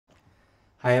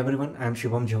Hi everyone, I am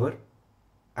Shubham Jhawar.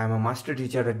 I am a master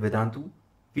teacher at Vedantu.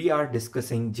 We are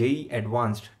discussing JEE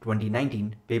Advanced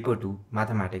 2019 Paper 2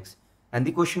 Mathematics, and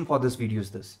the question for this video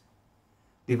is this.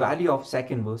 The value of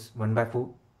sec inverse 1 by 4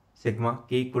 sigma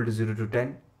k equal to 0 to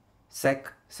 10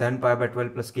 sec 7 pi by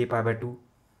 12 plus k pi by 2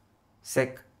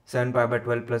 sec 7 pi by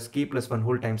 12 plus k plus 1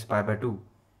 whole times pi by 2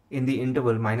 in the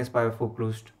interval minus pi by 4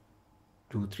 closed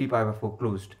to 3 pi by 4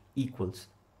 closed equals.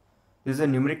 This is a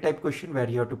numeric type question where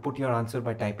you have to put your answer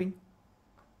by typing.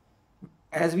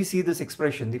 As we see this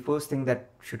expression, the first thing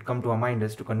that should come to our mind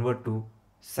is to convert to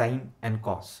sine and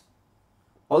cos.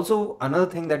 Also, another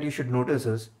thing that you should notice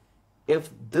is if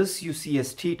this you see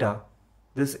as theta,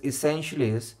 this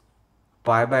essentially is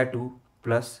pi by 2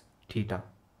 plus theta.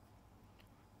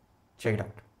 Check it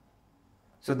out.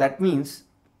 So that means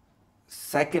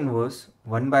sec inverse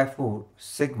 1 by 4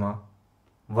 sigma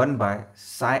 1 by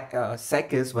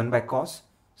sec is 1 by cos,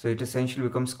 so it essentially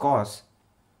becomes cos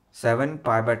 7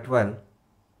 pi by 12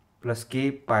 plus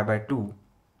k pi by 2,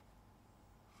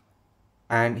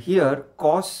 and here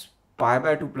cos pi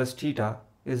by 2 plus theta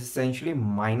is essentially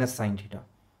minus sine theta.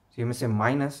 So you may say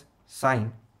minus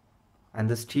sine, and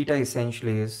this theta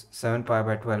essentially is 7 pi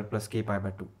by 12 plus k pi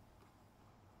by 2.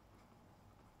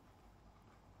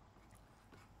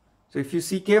 So if you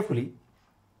see carefully,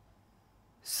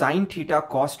 sine theta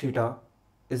cos theta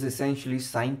is essentially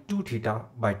sine 2 theta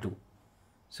by 2.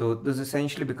 So this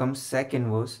essentially becomes sec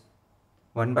inverse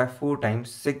 1 by 4 times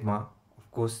sigma,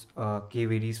 of course k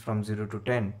varies from 0 to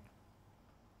 10,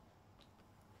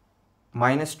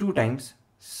 minus 2 times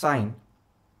sine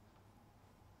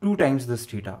 2 times this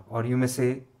theta, or you may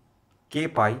say k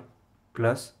pi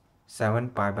plus 7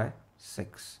 pi by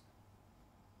 6.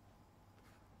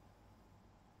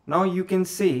 Now you can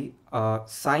say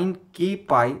sine k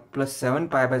pi plus 7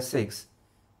 pi by 6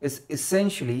 is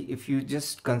essentially, if you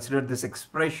just consider this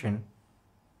expression,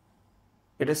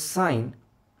 it is sine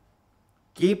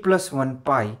k plus 1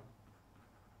 pi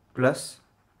plus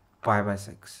pi by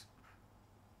 6.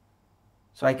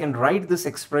 So I can write this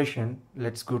expression,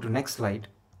 let's go to next slide,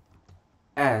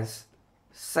 as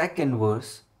sec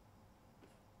inverse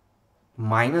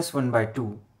minus 1 by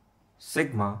 2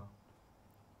 sigma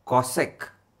cosec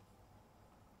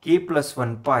k plus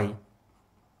 1 pi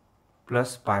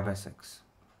plus pi by 6,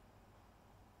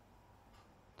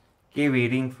 k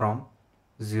varying from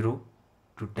 0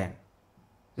 to 10.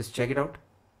 Just check it out.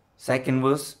 Sec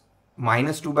inverse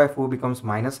minus 2 by 4 becomes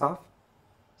minus half,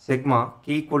 sigma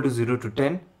k equal to 0 to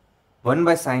 10, 1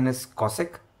 by sine is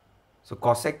cosec, so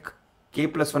cosec k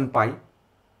plus 1 pi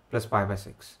plus pi by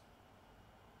 6.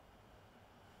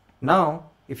 Now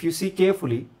if you see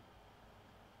carefully,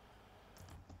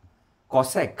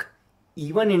 cosec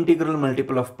even integral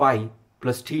multiple of pi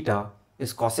plus theta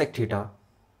is cosec theta,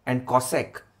 and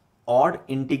cosec odd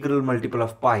integral multiple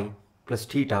of pi plus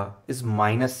theta is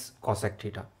minus cosec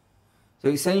theta. So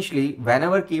essentially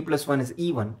whenever k plus 1 is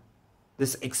even,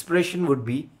 this expression would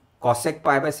be cosec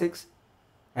pi by 6,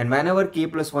 and whenever k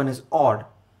plus 1 is odd,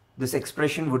 this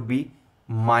expression would be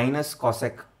minus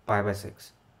cosec pi by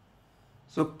 6.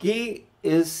 So k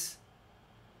is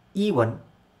even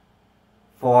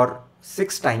for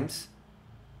 6 times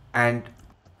and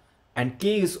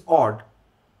k is odd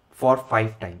for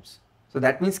 5 times. So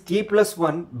that means k plus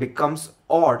 1 becomes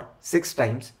odd 6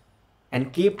 times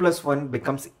and k plus 1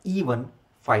 becomes even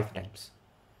 5 times.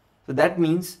 So that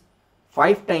means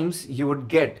 5 times you would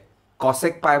get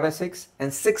cosec pi by 6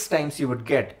 and 6 times you would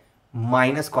get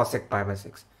minus cosec pi by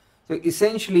 6. So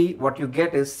essentially what you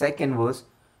get is sec inverse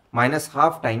minus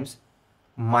half times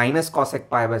minus cosec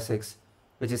pi by 6,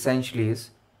 which essentially is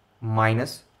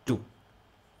minus 2.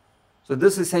 So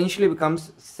this essentially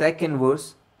becomes sec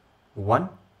inverse 1,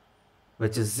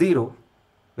 which is 0,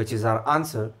 which is our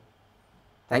answer.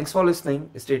 Thanks for listening.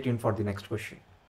 Stay tuned for the next question.